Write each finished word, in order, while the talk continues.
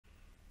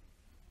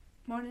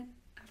Morning.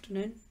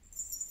 Afternoon.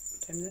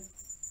 What time is it?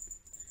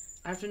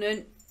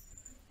 Afternoon.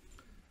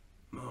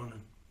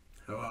 Morning.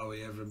 How are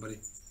we, everybody?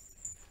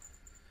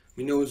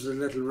 My nose is a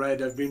little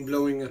red. I've been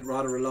blowing it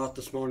rather a lot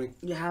this morning.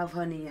 You have,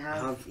 honey. You have.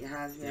 I have. You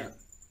have, yeah.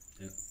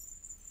 Yeah.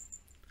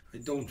 I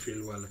don't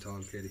feel well at all,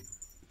 Katie.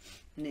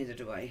 Neither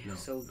do I. No.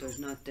 So there's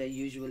not the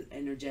usual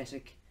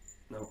energetic.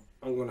 No,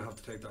 I'm going to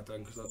have to take that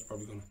down because that's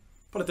probably going to...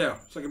 Put it there.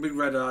 It's like a big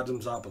red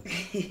Adam's apple.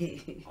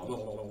 It's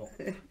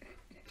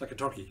like a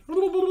turkey.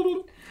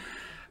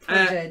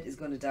 Fred is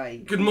going to die.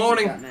 Good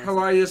morning. How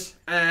are you?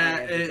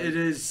 It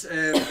is...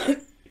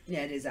 yeah,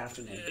 it is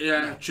afternoon.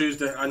 Yeah,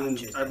 Tuesday, and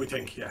Tuesday. We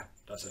think, yeah,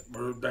 that's it.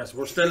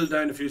 We're still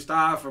down a few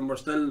staff, and we're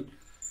still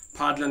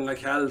paddling like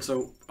hell,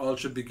 so all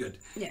should be good.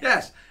 Yeah.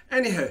 Yes.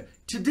 Anyhow,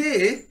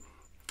 today,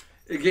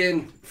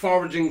 again,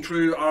 foraging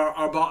through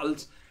our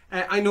bottles,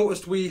 I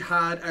noticed we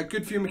had a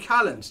good few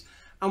Macallans,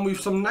 and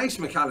we've some nice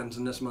Macallans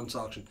in this month's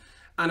auction.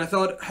 And I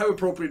thought, how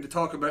appropriate to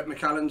talk about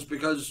Macallans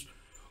because,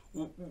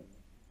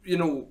 you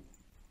know,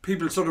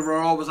 people sort of are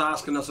always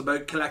asking us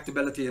about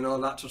collectability and all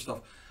that sort of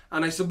stuff.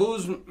 And I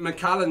suppose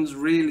Macallans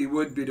really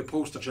would be the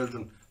poster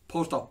children,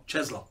 poster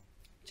Chesla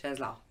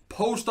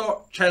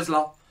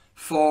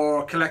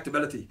for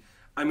collectability.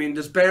 I mean,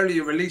 there's barely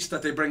a release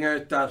that they bring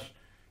out that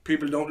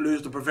people don't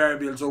lose the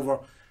proverbials over.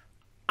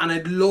 And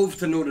I'd love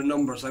to know the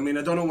numbers. I mean,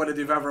 I don't know whether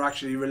they've ever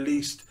actually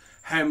released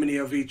how many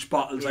of each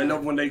bottles. Yeah. I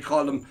love when they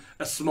call them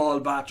a small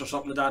batch or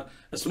something like that.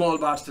 A small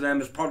batch to them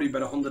is probably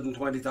about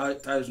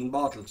 120,000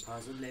 bottles.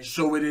 Possibly.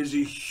 So it is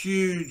a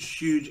huge,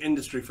 huge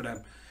industry for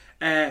them.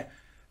 I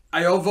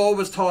have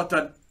always thought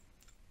that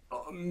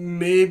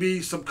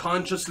maybe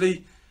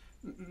subconsciously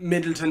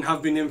Middleton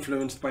have been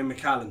influenced by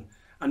Macallan,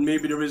 and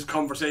maybe there is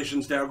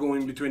conversations there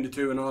going between the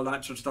two and all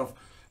that sort of stuff.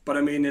 But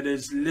I mean, it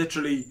is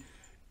literally,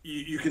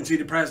 you can see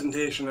the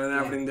presentation and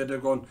everything that they're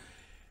going.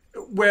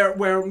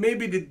 Where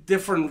maybe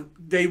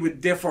they would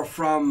differ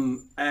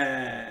from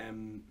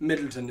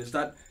Middleton is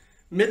that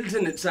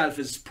Middleton itself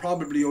is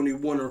probably only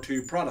one or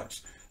two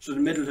products. So the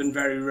Middleton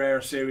Very Rare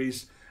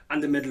series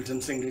and the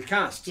Middleton Single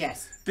Casks.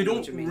 Yes. They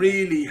don't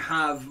really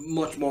have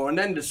much more. And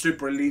then the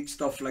super elite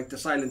stuff like the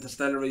Silent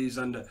Distilleries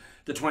and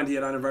the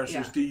 20th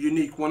anniversaries, the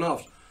unique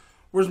one-offs.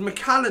 Whereas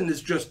Macallan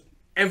is just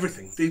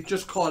everything. They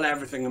just call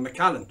everything a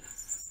Macallan.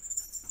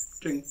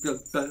 Jingle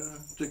bell,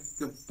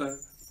 jingle bell,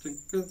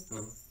 jingle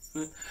bell.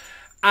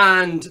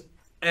 And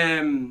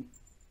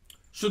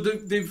so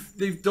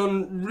they've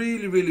done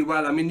really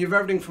well. I mean, you've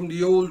everything from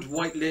the old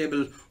white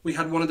label. We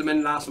had one of them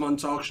in last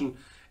month's auction,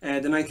 the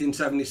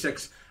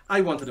 1976.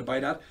 I wanted to buy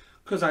that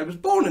because I was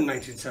born in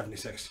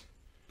 1976.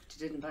 But you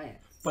didn't buy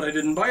it. But I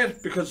didn't buy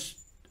it because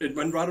it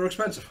went rather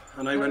expensive,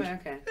 and I went,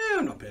 okay. Yeah,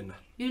 I'm not paying that.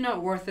 You're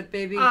not worth it,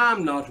 baby.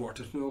 I'm not worth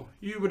it. No,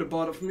 you would have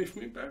bought it for me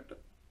birthday.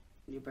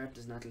 Your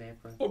birthday's not till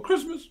April. Or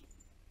Christmas.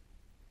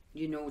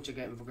 You know what you're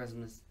getting for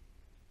Christmas.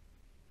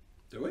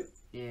 Do we?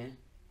 Yeah.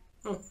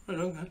 Oh, I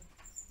know that.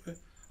 Okay.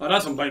 Oh,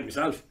 that's I'm buying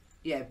myself.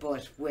 Yeah,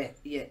 but wait,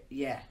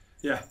 yeah.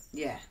 Yeah.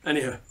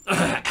 Anyhow.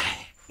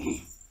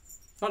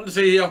 Nothing to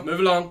see here, move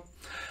along.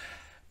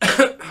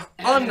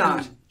 On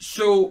that,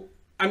 so,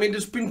 I mean,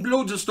 there's been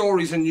loads of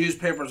stories in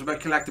newspapers about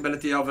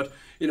collectability of it.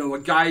 You know, a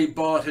guy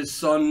bought his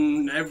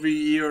son every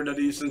year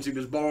since he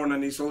was born,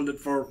 and he sold it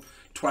for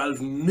 12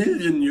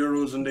 million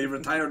euros, and they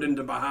retired in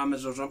the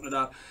Bahamas or something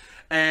like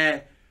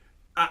that.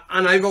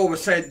 And I've always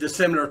said the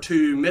similar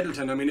to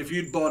Middleton. I mean, if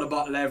you'd bought a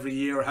bottle every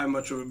year, how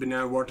much would it be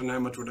now worth and how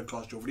much would it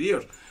cost you over the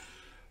years?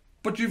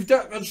 But you've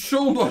got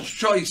so much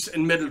choice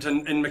in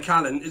Middleton, in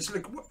Macallan. It's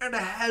like, where the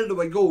hell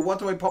do I go? What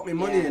do I put my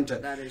money into?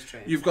 That is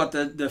true. You've got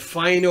the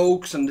fine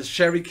oaks and the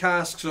sherry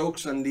casks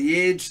oaks and the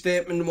age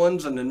statement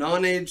ones and the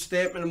non-age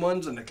statement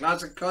ones and the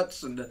classic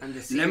cuts and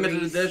the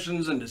limited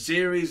editions and the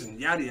series and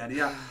yada yada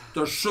yada.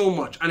 There's so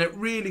much, and it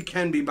really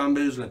can be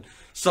bamboozling.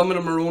 Some of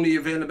them are only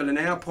available in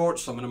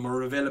airports, some of them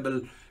are available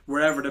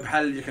wherever the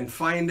hell you can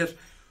find it.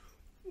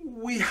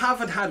 We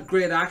haven't had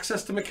great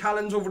access to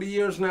Macallans over the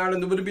years in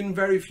Ireland. There would have been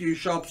very few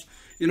shops,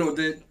 you know,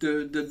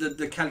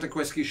 the Celtic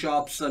whisky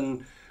shops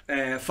and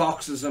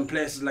Foxes and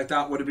places like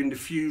that would have been the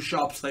few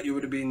shops that you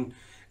would have been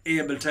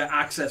able to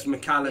access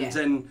Macallans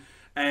in.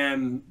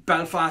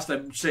 Belfast,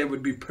 I'd say,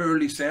 would be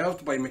poorly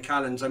served by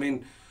Macallans. I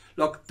mean,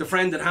 look, the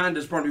Friend at Hand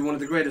is probably one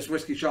of the greatest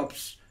whisky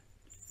shops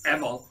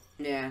ever.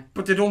 Yeah.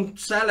 But they don't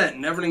sell it,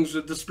 and everything's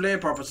for display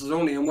purposes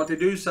only, and what they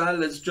do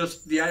sell is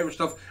just the Irish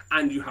stuff,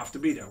 and you have to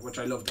be there, which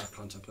I love that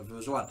concept of it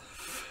as well.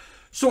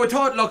 So I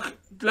thought, look,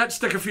 let's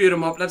stick a few of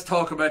them up, let's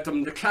talk about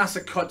them. The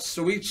classic cuts,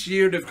 so each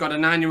year they've got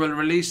an annual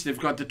release. They've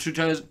got the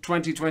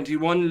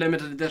 2021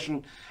 limited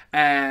edition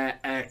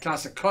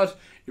classic cut,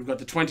 you've got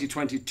the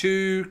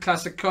 2022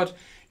 classic cut,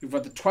 you've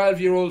got the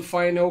 12-year-old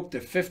fine oak,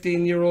 the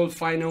 15-year-old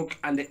fine oak,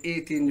 and the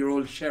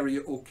 18-year-old sherry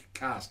oak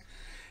cask.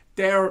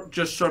 They're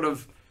just sort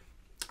of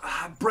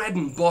bread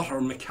and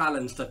butter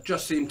Macallans that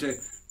just seem to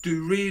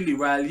do really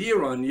well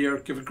year on year,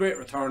 give a great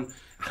return,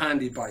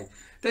 handy buy.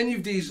 Then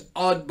you've these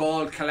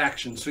oddball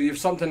collections. So you've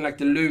something like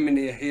the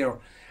Lumina here.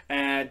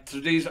 So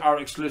these are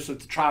exclusive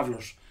to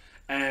travellers.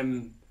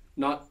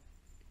 Not.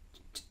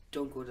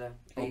 Don't go there,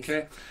 please.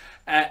 Okay.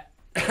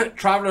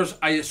 Travellers,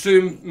 I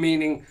assume,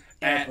 meaning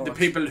the Airports.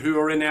 people who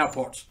are in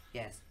airports,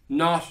 Yes.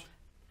 not.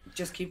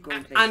 Just keep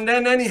going, please. And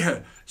then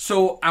anyhow,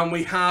 so, and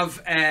we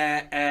have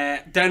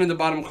down in the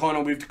bottom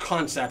corner we've the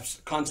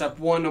concepts, concept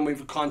 1, and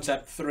we've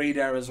concept 3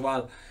 there as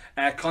well.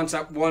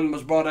 Concept 1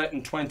 was brought out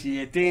in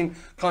 2018,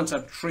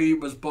 concept 3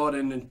 was brought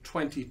in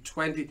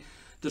 2020.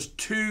 There's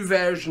 2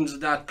 versions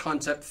of that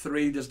concept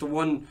 3. There's the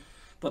one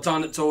that's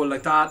on its own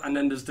like that, and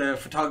then there's the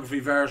photography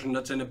version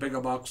that's in a bigger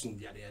box and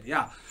yada yada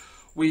yada.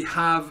 We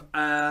have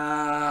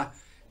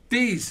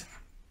these,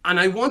 and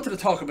I wanted to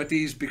talk about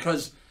these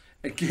because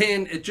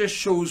again it just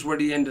shows where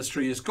the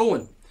industry is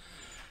going.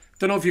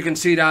 Don't know if you can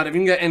see that. If you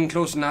can get in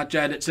close on that,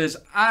 Jed, it says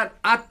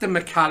at the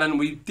Macallan,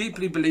 we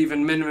deeply believe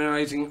in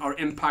minimizing our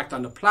impact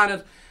on the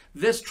planet.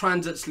 This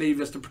transit sleeve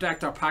is to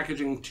protect our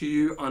packaging to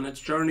you on its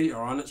journey,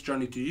 or on its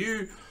journey to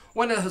you.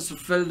 When it has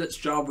fulfilled its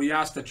job, we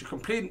ask that you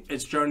complete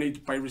its journey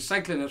by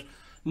recycling it,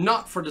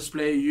 not for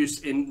display use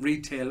in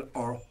retail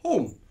or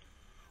home.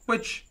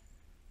 Which,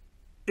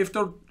 if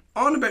they're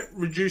on about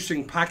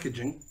reducing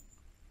packaging,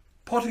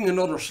 putting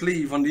another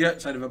sleeve on the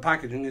outside of a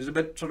packaging is a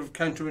bit sort of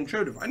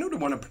counterintuitive. I know they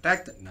want to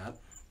protect it and that,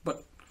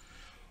 but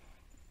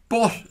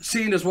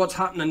seeing as what's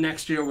happening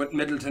next year with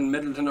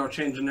Middleton are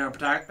changing their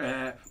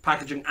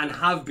packaging and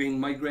have been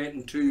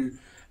migrating to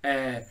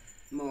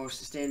more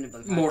sustainable,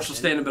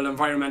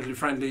 environmentally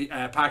friendly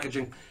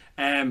packaging.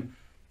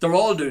 They're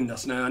all doing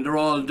this now, and they're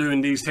all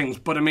doing these things.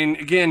 But I mean,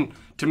 again,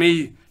 to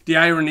me, the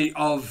irony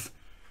of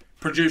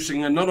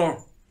producing another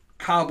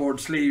cardboard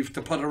sleeve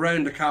to put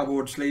around the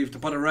cardboard sleeve to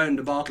put around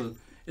the bottle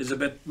is a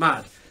bit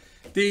mad.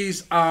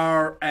 These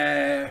are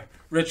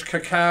rich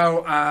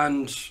cacao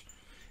and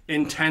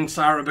intense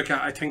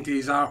Arabica. I think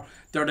these are.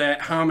 They're the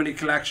Harmony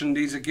collection.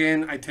 These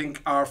again, I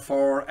think, are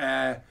for.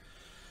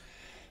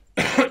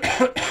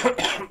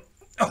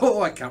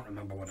 Oh, I can't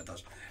remember what it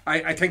does.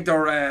 I think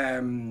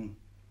they're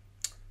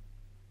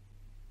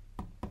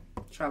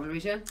travel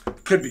retail.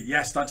 Could be,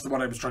 yes, that's the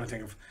one I was trying to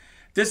think of.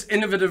 This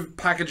innovative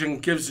packaging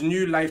gives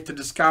new life to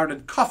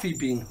discarded coffee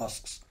bean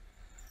husks.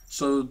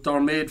 So they're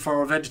made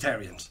for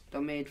vegetarians. They're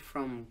made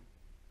from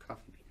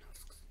coffee bean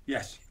husks.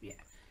 Yes. Yeah.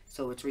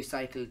 So it's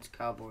recycled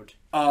cardboard.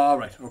 Oh,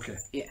 right, okay.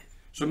 Yeah.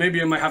 So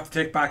maybe I might have to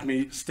take back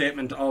my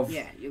statement of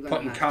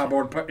putting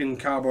cardboard in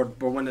cardboard,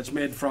 but when it's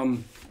made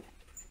from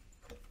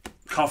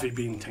coffee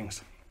bean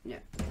things. Yeah.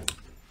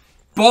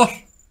 But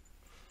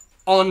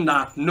on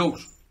that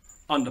note,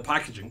 on the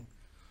packaging,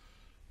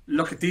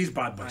 look at these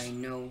bad boys. I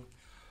know.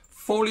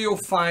 Folio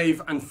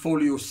 5 and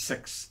Folio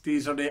 6.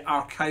 These are the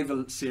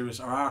archival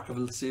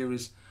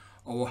series,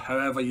 or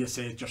however you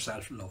say it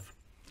yourself, love.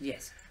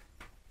 Yes.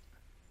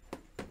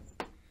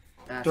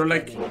 That's They're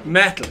like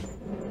metal.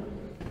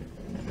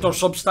 They're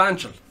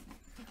substantial.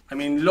 I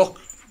mean,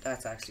 look.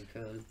 That's actually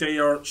cool. They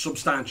are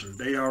substantial.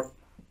 They are.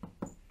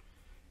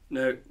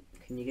 Now,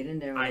 can you get in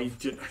there? I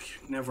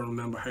never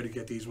remember how to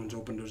get these ones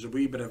open. There's a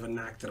wee bit of a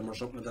knack to them or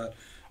something like that.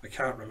 I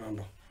can't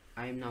remember.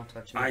 I'm not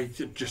touching I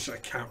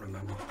can't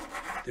remember.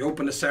 They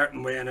open a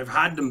certain way, and I've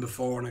had them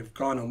before, and I've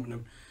gone open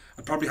them.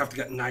 I'd probably have to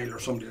get Niall or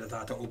somebody like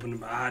that to open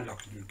them.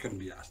 Look, you couldn't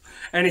be asked.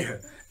 Anyhow,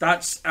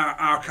 that's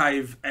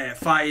Archive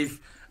 5,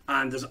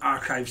 and there's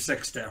Archive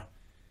 6 there.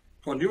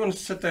 Go on, do you want to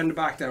sit down the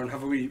back there and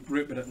have a wee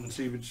root with it and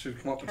see if we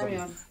should come up with something?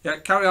 Carry on. Yeah,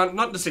 carry on.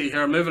 Nothing to see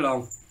here. Move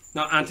along.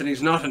 Not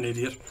Anthony's not an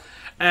idiot.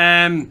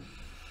 One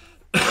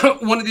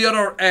of the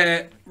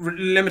other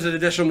limited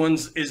edition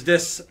ones is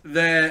this,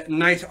 the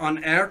Night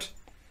on Earth.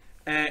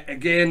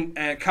 Again,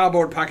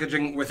 cardboard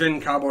packaging within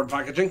cardboard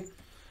packaging.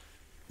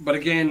 But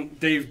again,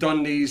 they've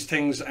done these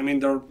things. I mean,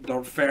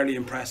 they're fairly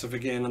impressive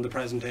again on the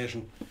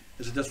presentation.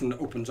 Is it this one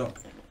that opens up?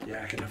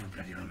 Yeah, I can never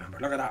bloody remember.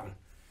 Look at that one.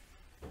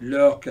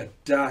 Look at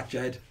that,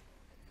 Jed.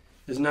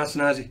 Isn't that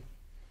snazzy?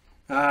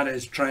 That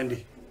is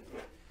trendy.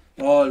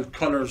 All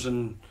colours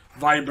and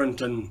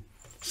vibrant and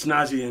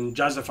snazzy and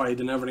jazzified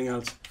and everything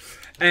else.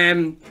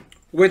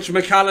 Which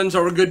Macallans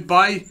are a good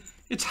buy?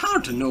 It's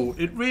hard to know.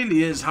 It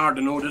really is hard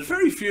to know. There's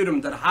very few of them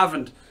that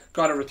haven't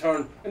got a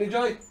return. Any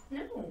joy?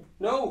 No.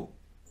 No.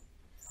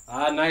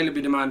 Niall will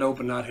be the man to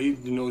open that. He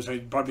knows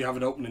he'd probably have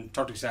it open in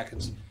 30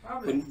 seconds.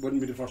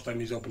 Wouldn't be the first time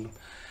he's opened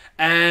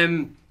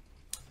them.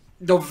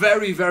 They're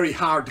very, very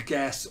hard to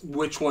guess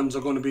which ones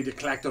are going to be the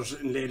collectors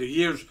in later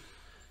years.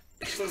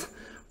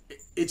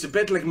 It's a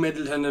bit like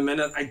Middleton in a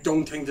minute. I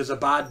don't think there's a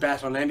bad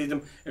bet on any of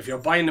them. If you're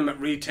buying them at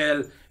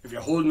retail, if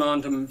you're holding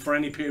on to them for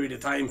any period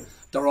of time,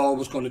 they're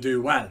always going to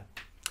do well.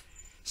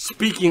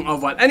 Speaking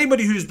of what,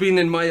 anybody who's been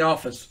in my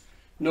office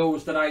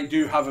knows that I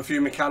do have a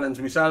few Macallans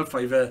myself.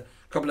 I've a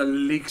couple of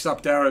leaks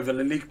up there. I've a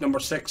leak number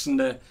 6 in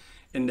the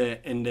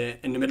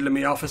middle of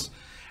my office.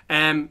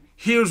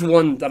 Here's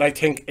one that I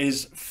think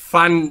is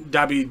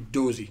fan-dabby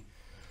dozy.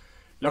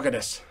 Look at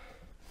this.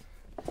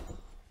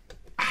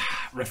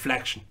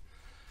 Reflection.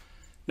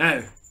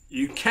 Now,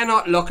 you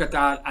cannot look at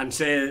that and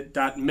say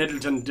that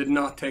Middleton did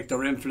not take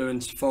their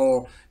influence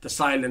for the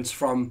silence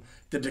from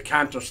the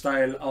decanter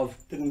style of...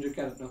 the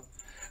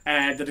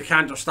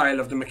decanter style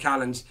of the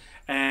Macallans.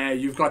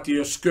 You've got the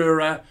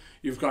Oscura,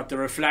 You've got the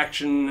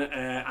reflection,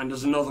 and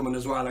there's another one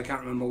as well. I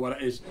can't remember what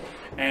it is.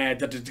 That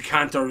the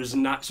decanter is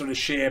in that sort of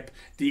shape.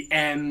 The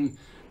M,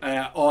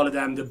 all of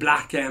them. The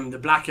black M. The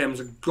black M is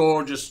a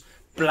gorgeous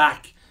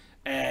black,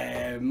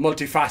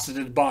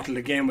 multifaceted bottle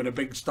again with a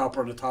big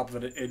stopper on the top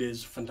of it. It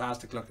is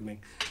fantastic looking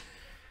thing.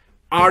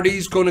 Are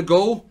these going to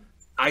go?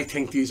 I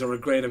think these are a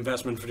great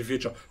investment for the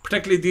future.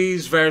 Particularly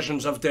these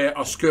versions of the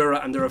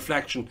Oscura and the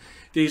Reflection.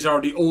 These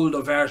are the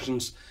older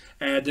versions.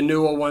 The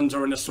newer ones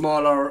are in a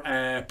smaller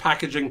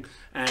packaging,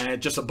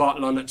 just a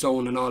bottle on its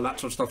own and all that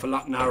sort of stuff, a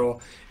lot narrower.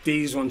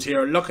 These ones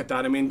here, look at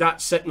that. I mean,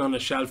 that's sitting on a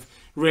shelf,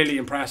 really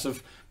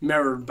impressive,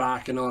 mirrored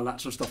back and all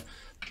that sort of stuff.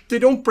 They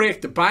don't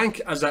break the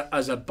bank as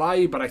a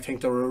buy, but I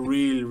think they're a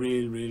real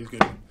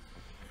good one.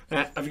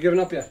 Have you given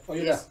up yet? Oh,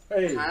 yes,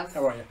 there. Hey, have.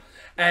 how are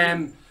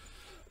you?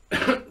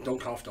 Don't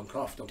cough.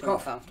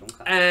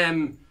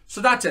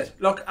 So that's it.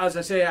 Look, as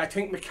I say, I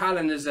think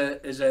Macallan is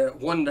a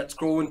one that's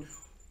growing.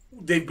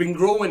 They've been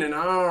growing in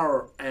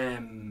our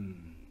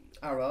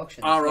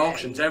auctions.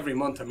 Auctions every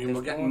month. I mean,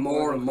 we're getting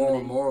more and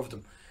more of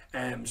them.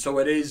 So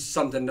it is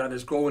something that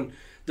is growing.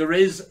 There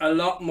is a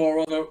lot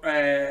more other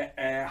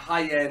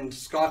high-end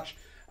Scotch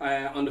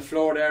on the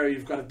floor there.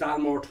 You've got a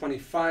Dalmore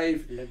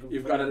 25.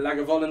 You've got a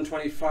Lagavulin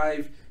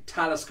 25.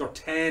 Talisker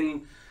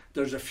 10.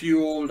 There's a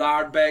few old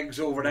Ardbegs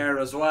over there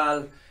as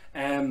well.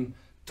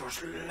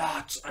 There's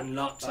lots and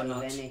lots and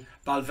lots.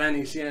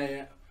 Balvenis,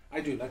 yeah. I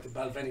do like the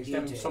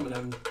Balvenis. Some of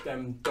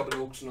them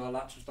double oaks and all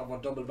that sort of stuff, or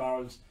double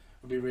barrels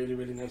would be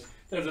really nice.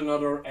 There's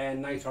another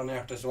night on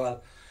earth as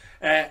well.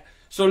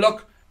 So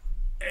look,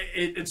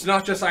 it's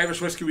not just Irish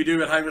whiskey we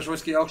do at Irish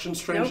Whiskey Auctions,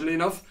 strangely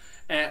enough.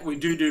 We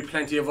do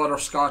plenty of other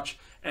Scotch.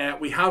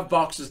 We have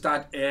boxes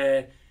that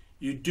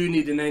you do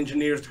need an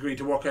engineer's degree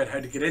to work out how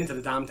to get into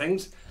the damn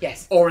things.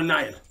 Yes. Or a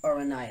Nile.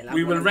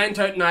 We will rent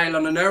out Nile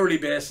on an hourly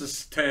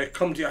basis to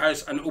come to your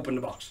house and open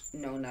the box.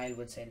 No, Nile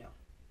would say no.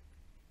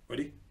 Would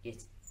he?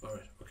 Yes.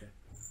 Alright, okay.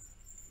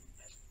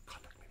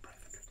 Contact me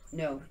privately.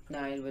 No,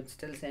 Nile would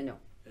still say no.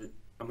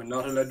 And we're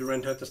not allowed to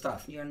rent out the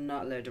staff? You're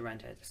not allowed to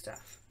rent out the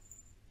staff.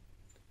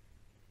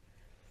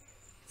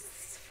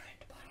 It's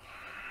frowned upon.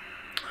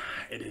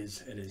 It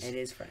is. It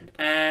is frowned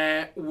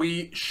upon.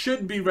 We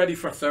should be ready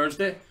for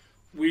Thursday.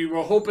 We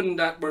were hoping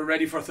that we're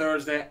ready for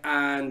Thursday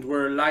and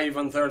we're live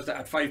on Thursday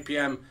at 5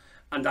 p.m.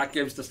 and that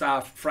gives the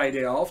staff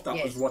Friday off.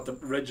 That was what the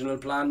original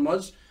plan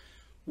was.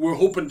 We're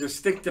hoping to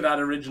stick to that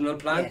original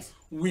plan. Yes.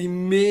 We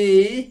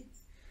may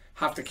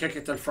have to kick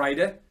it till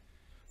Friday,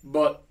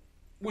 but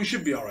we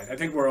should be alright. I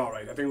think we're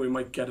alright. I think we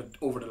might get it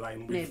over the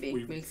line. We'll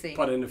see.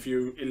 Put in a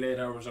few late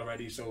hours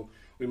already, so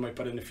we might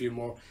put in a few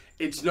more.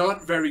 It's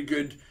not very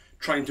good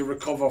trying to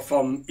recover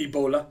from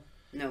Ebola.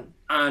 No.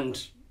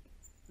 And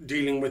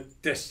dealing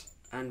with this.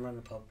 And run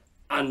a pub.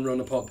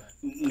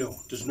 No,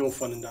 there's no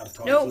fun in that at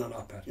all. No. Isn't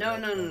there, Pat?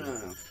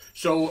 No.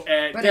 So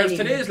there's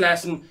today's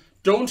lesson.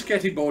 Don't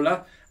get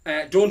Ebola.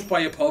 Don't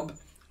buy a pub.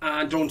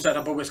 And don't set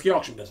up a whiskey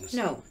auction business.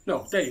 No.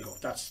 There you go.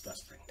 That's the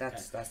thing.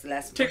 That's the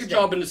lesson. Take a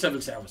job in the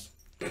civil service.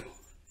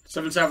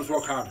 Civil service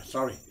work hard.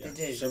 Sorry. They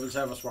do. Civil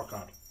service work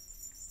hard.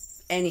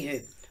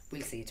 Anywho,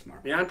 we'll see you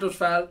tomorrow. The antlers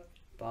fell.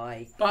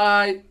 Bye.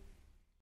 Bye.